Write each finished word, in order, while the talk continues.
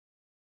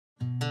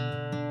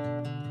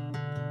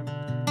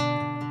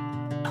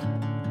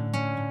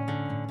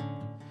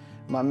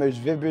My most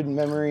vivid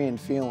memory and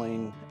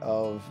feeling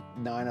of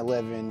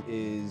 9/11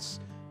 is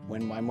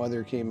when my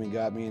mother came and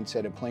got me and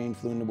said a plane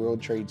flew in the World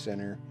Trade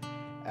Center.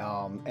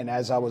 And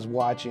as I was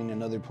watching,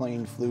 another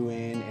plane flew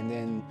in, and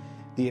then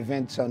the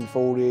events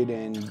unfolded,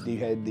 and you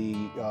had the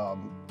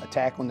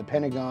attack on the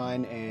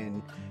Pentagon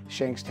and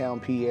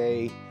Shankstown,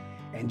 PA,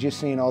 and just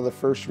seeing all the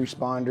first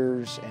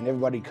responders and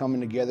everybody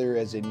coming together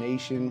as a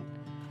nation,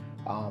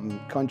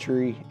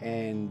 country,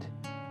 and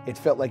it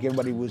felt like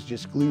everybody was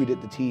just glued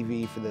at the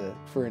TV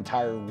for an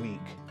entire week.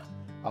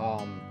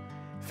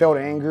 Felt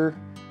anger,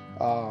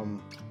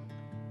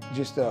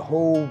 just a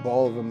whole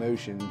ball of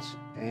emotions,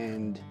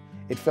 and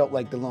it felt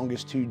like the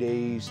longest 2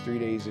 days, 3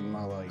 days in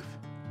my life.